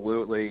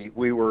 absolutely.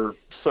 We were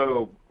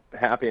so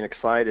happy and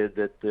excited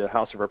that the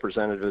House of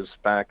Representatives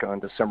back on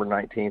December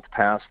 19th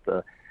passed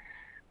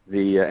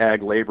the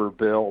ag labor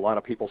bill. A lot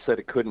of people said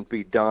it couldn't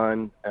be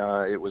done.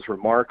 It was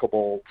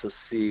remarkable to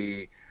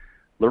see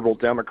liberal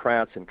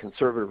Democrats and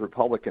conservative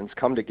Republicans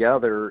come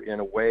together in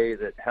a way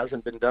that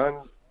hasn't been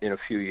done in a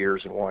few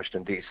years in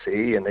Washington,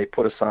 D.C., and they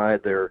put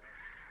aside their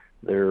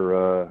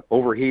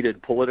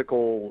overheated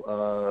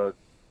political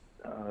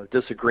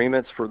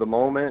disagreements for the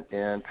moment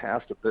and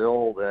passed a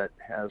bill that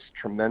has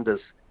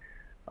tremendous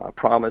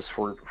promise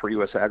for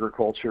U.S.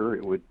 agriculture.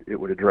 It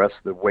would address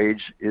the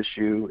wage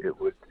issue. It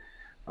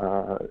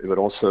would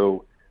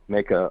also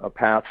make a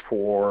path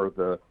for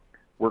the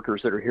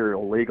workers that are here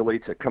illegally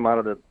to come out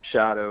of the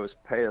shadows,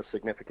 pay a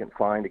significant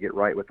fine to get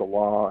right with the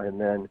law, and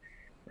then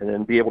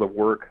be able to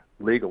work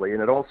legally.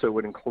 And it also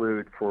would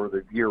include for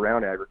the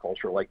year-round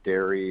agriculture like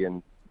dairy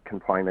and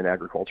confinement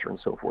agriculture and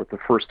so forth, the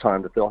first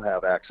time that they'll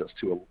have access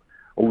to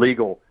a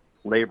legal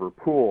labor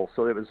pool.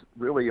 So it was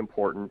really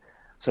important.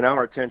 So now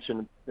our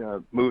attention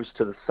moves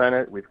to the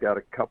Senate. We've got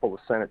a couple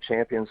of Senate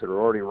champions that are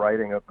already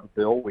writing up a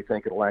bill. We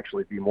think it'll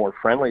actually be more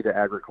friendly to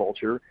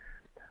agriculture.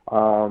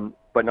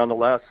 But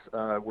nonetheless,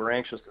 we're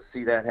anxious to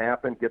see that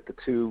happen, get the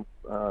two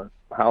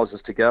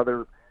houses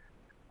together,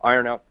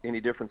 iron out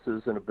any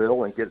differences in a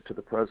bill, and get it to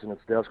the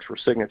president's desk for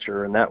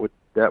signature. And that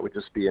would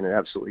just be an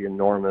absolutely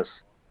enormous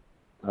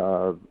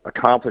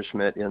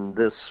accomplishment in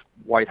this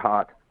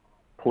white-hot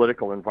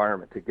political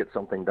environment to get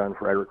something done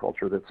for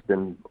agriculture that's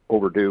been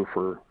overdue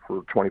for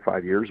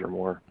 25 years or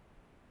more.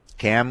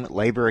 Kam,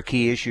 labor a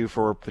key issue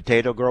for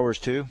potato growers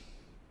too?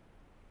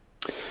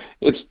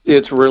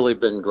 It's really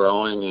been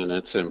growing in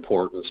its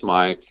importance,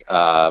 Mike.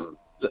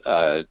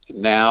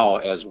 Now,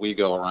 as we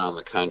go around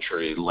the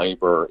country,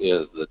 labor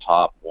is the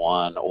top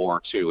one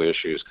or two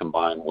issues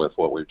combined with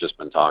what we've just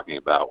been talking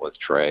about with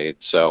trade.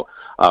 So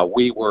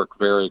we work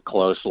very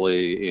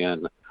closely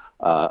in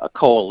a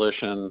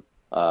coalition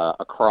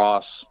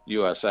across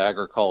U.S.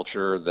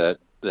 agriculture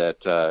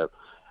that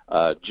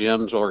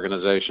Jim's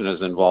organization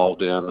is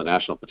involved in. The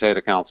National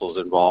Potato Council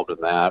is involved in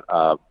that.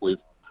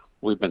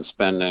 We've been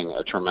spending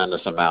a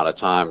tremendous amount of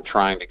time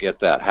trying to get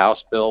that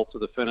House bill to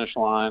the finish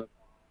line.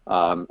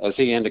 As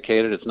he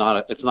indicated, it's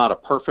not a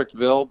perfect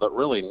bill, but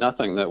really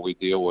nothing that we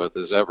deal with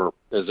is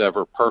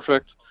ever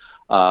perfect.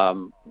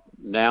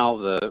 Now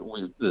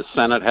the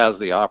Senate has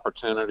the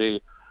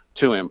opportunity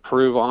to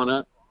improve on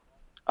it.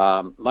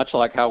 Much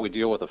like how we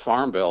deal with a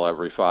farm bill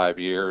every 5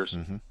 years,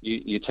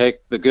 you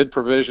take the good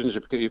provisions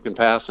you can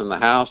pass in the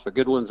House, the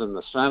good ones in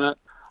the Senate,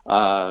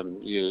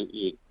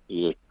 you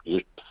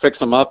fix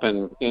them up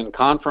in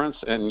conference,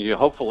 and you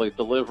hopefully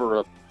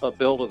deliver a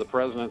bill to the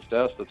president's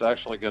desk that's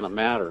actually going to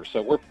matter.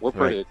 So we're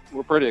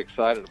pretty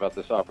excited about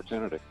this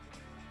opportunity.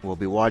 We'll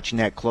be watching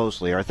that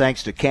closely. Our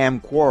thanks to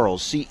Kam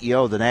Quarles,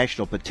 CEO of the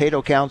National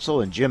Potato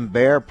Council, and Jim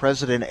Bair,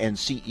 President and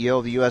CEO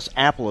of the US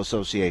Apple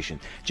Association.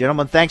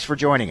 Gentlemen, thanks for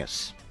joining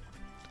us.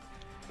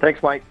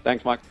 Thanks, Mike.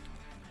 Thanks, Mike.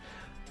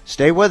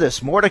 Stay with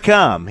us. More to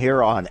come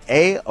here on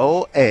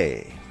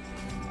AOA.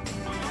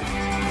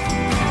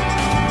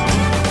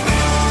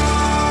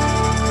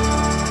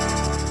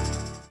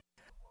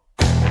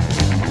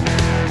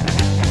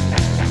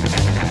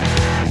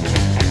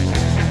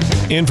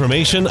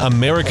 Information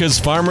America's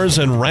farmers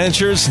and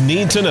ranchers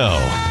need to know.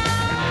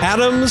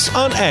 Adams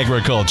on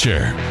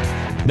Agriculture.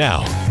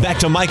 Now, back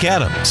to Mike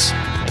Adams.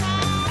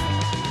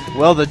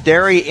 Well, the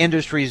dairy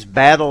industry's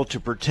battle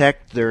to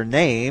protect their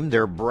name,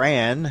 their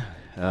brand,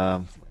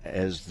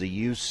 as the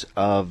use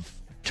of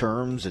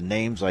terms and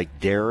names like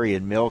dairy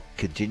and milk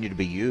continue to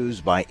be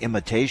used by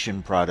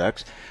imitation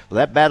products. Well,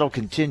 that battle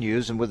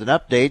continues, and with an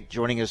update,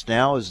 joining us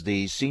now is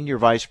the Senior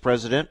Vice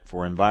President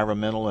for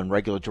Environmental and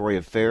Regulatory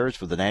Affairs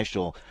for the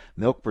National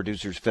Milk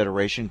Producers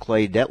Federation,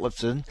 Clay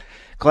Detlefsen.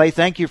 Clay,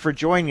 thank you for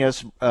joining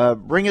us.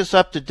 Bring us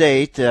up to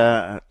date.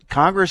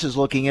 Congress is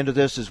looking into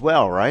this as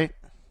well, right?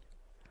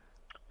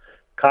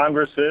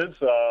 Congress is,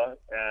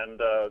 and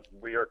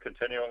we are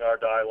continuing our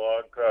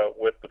dialogue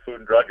with the Food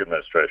and Drug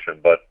Administration.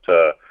 But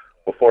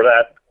before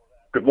that,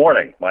 good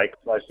morning, Mike.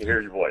 Nice to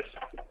hear your voice.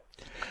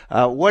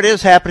 What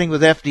is happening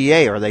with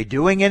FDA? Are they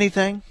doing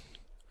anything?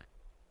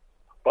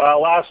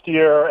 Well, last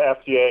year,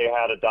 FDA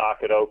had a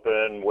docket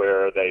open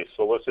where they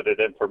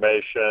solicited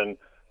information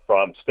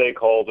from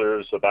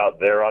stakeholders about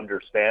their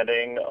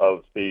understanding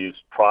of these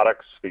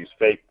products, these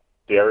fake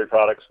dairy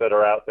products that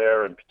are out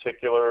there. In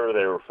particular,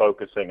 they were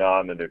focusing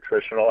on the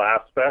nutritional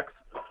aspects.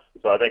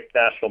 So I think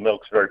National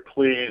Milk's very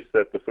pleased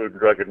that the Food and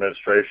Drug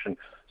Administration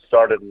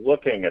started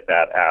looking at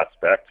that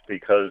aspect,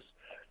 because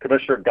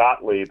Commissioner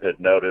Gottlieb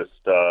had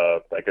noticed,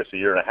 I guess a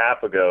year and a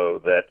half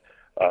ago, that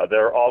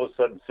they're all of a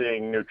sudden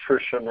seeing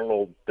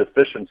nutritional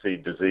deficiency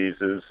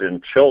diseases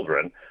in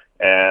children.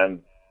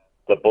 And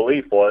the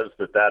belief was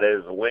that that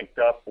is linked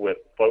up with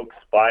folks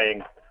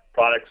buying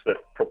products that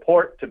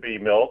purport to be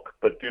milk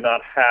but do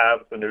not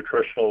have the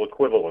nutritional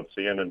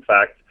equivalency. And in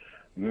fact,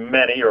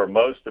 many or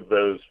most of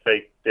those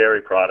fake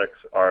dairy products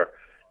are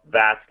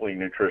vastly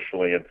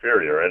nutritionally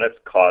inferior, and it's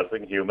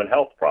causing human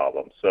health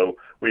problems. So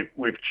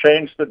we've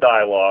changed the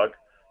dialogue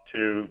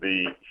to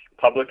the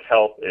public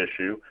health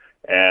issue,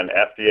 and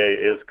FDA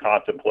is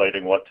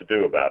contemplating what to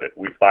do about it.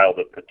 We filed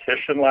a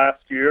petition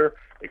last year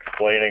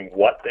explaining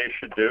what they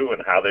should do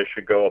and how they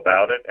should go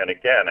about it, and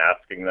again,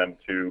 asking them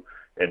to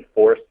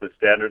enforce the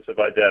standards of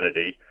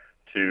identity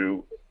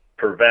to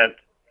prevent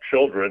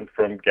children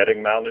from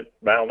getting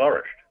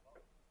malnourished.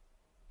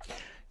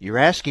 You're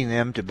asking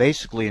them to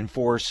basically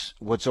enforce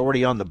what's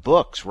already on the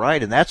books,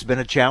 right? And that's been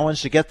a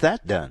challenge to get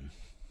that done.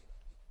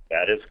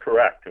 That is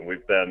correct, and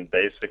we've been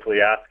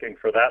basically asking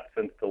for that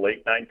since the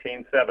late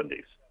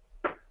 1970s.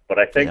 But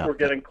I think we're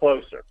getting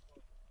closer.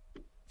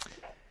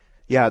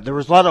 Yeah, there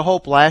was a lot of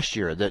hope last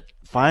year that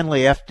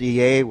finally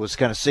FDA was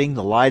kind of seeing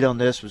the light on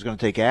this, was going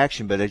to take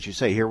action. But as you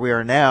say, here we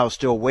are now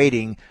still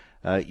waiting.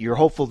 You're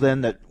hopeful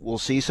then that we'll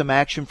see some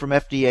action from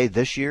FDA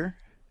this year?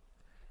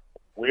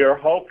 We are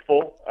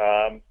hopeful,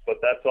 but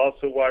that's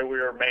also why we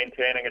are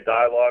maintaining a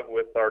dialogue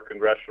with our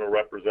congressional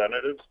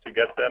representatives to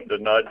get them to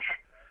nudge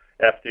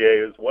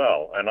FDA as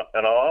well. And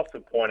I'll also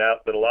point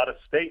out that a lot of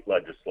state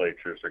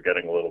legislatures are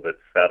getting a little bit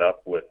fed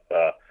up with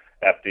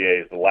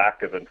FDA's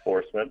lack of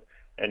enforcement.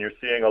 And and you're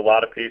seeing a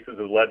lot of pieces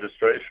of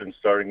legislation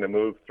starting to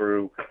move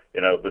through,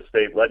 the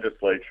state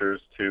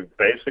legislatures to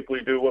basically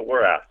do what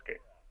we're asking.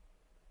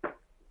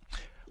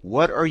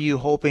 What are you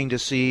hoping to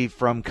see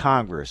from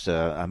Congress?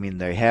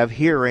 They have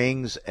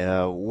hearings.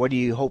 What do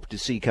you hope to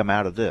see come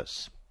out of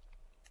this?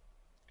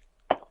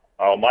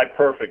 Oh, my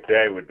perfect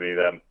day would be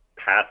them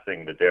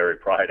passing the Dairy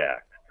Pride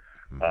Act.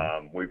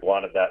 We've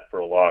wanted that for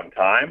a long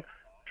time.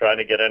 Trying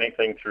to get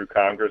anything through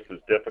Congress is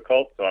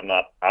difficult, so I'm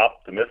not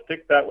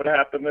optimistic that would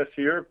happen this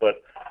year,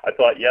 but I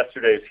thought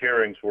yesterday's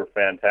hearings were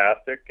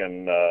fantastic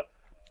and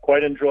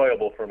quite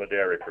enjoyable from a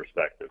dairy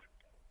perspective.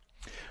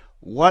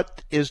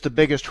 What is the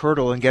biggest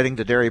hurdle in getting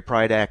the Dairy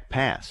Pride Act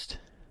passed?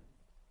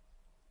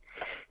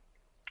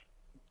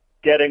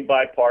 Getting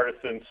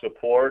bipartisan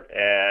support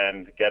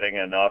and getting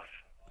enough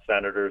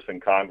senators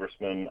and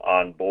congressmen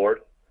on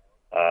board.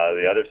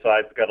 The other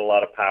side's got a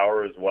lot of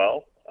power as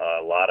well,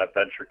 a lot of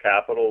venture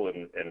capital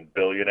and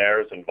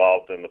billionaires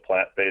involved in the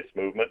plant-based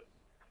movement.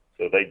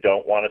 So they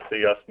don't want to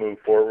see us move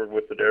forward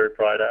with the Dairy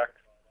Pride Act.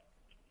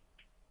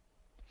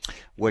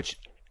 Which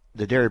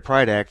the Dairy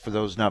Pride Act, for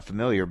those not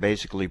familiar,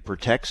 basically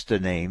protects the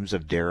names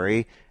of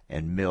dairy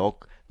and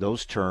milk,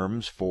 those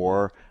terms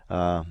for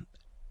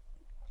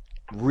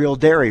real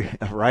dairy,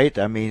 right?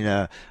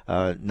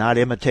 Not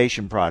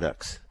imitation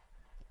products.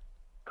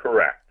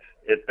 Correct.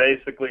 It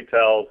basically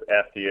tells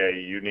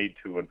FDA you need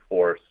to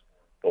enforce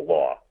the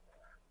law,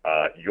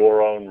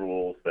 your own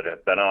rules that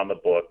have been on the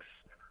books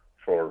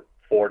for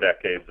 4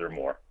 decades or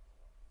more.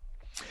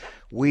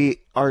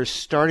 We are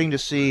starting to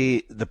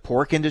see the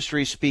pork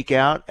industry speak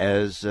out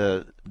as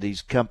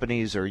these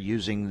companies are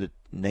using the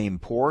name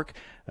pork.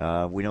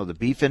 We know the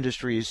beef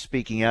industry is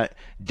speaking out.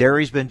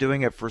 Dairy's been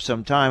doing it for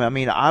some time.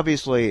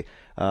 Obviously,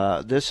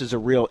 this is a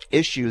real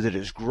issue that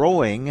is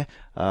growing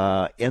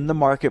in the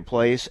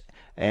marketplace.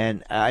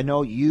 And I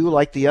know you,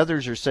 like the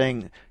others, are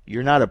saying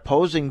you're not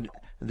opposing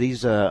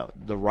these the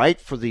right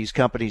for these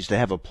companies to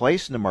have a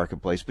place in the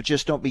marketplace, but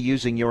just don't be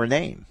using your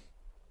name.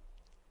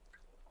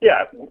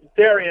 Yeah,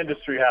 dairy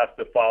industry has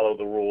to follow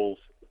the rules.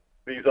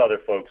 These other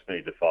folks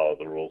need to follow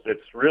the rules.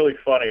 It's really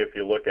funny if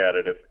you look at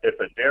it. If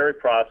a dairy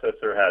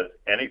processor has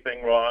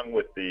anything wrong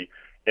with the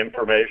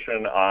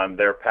information on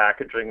their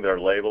packaging, their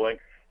labeling,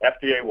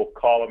 FDA will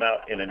call them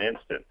out in an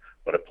instant.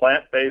 But a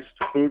plant-based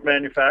food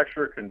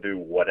manufacturer can do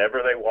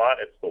whatever they want.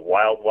 It's the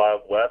wild,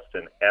 wild west,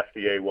 and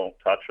FDA won't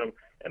touch them,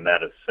 and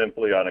that is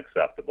simply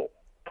unacceptable.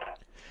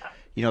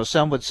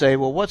 Some would say,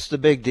 well, what's the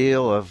big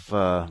deal if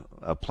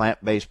a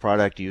plant-based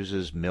product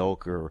uses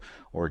milk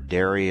or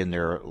dairy in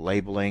their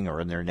labeling or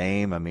in their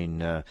name?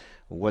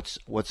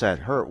 What's that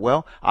hurt?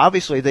 Well,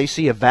 obviously they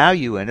see a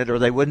value in it, or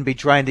they wouldn't be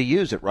trying to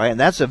use it, right? And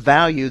that's a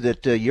value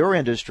that your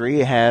industry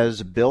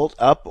has built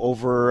up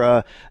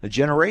over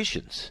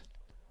generations.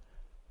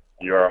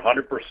 You're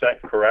 100%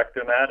 correct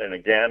in that. And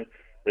again,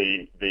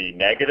 the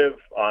negative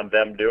on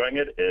them doing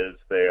it is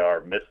they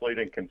are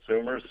misleading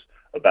consumers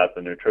about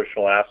the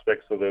nutritional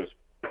aspects of those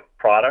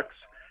products,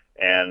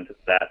 and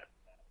that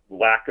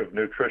lack of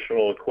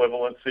nutritional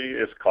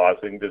equivalency is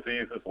causing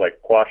diseases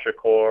like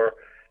kwashiorkor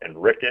and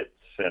rickets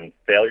and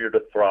failure to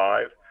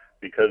thrive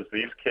because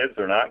these kids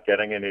are not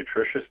getting a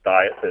nutritious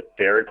diet that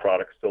dairy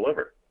products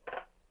deliver.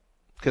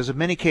 Because in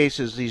many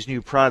cases, these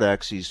new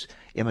products, these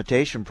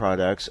imitation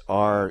products,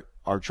 are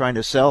trying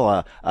to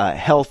sell a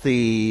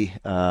healthy,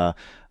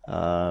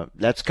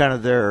 that's kind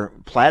of their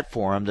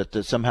platform,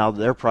 that somehow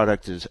their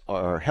product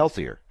are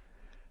healthier.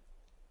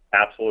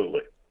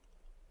 Absolutely.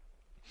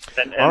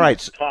 And all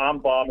right. Tom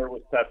Baumer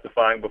was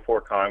testifying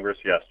before Congress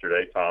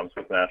yesterday. Tom's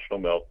with National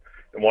Milk.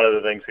 And one of the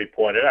things he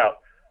pointed out,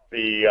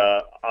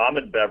 the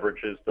almond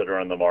beverages that are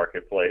in the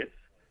marketplace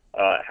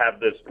have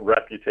this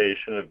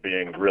reputation of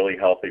being really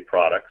healthy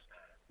products.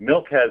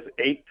 Milk has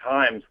 8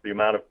 times the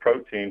amount of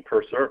protein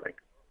per serving.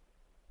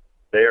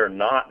 They are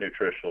not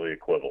nutritionally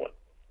equivalent.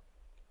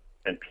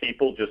 And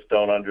people just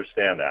don't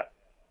understand that.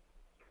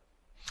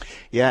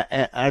 Yeah,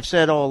 and I've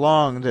said all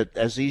along that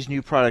as these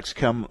new products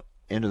come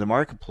into the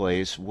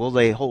marketplace, will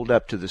they hold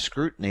up to the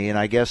scrutiny? And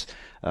I guess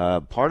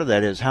part of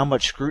that is how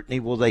much scrutiny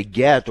will they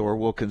get, or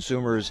will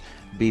consumers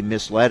be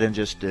misled and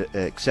just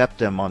accept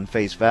them on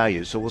face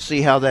value? So we'll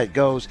see how that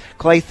goes.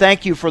 Clay,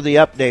 thank you for the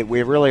update.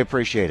 We really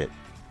appreciate it.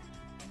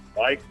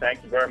 Mike,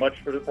 thank you very much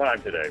for the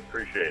time today.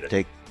 Appreciate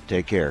it.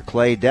 Take care.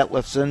 Clay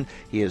Detlefsen,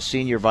 he is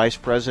Senior Vice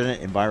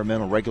President,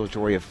 Environmental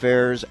Regulatory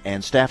Affairs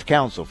and Staff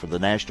Counsel for the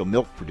National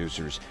Milk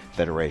Producers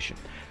Federation.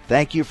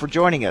 Thank you for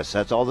joining us.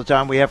 That's all the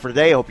time we have for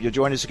today. Hope you'll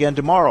join us again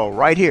tomorrow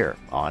right here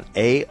on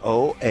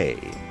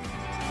AOA.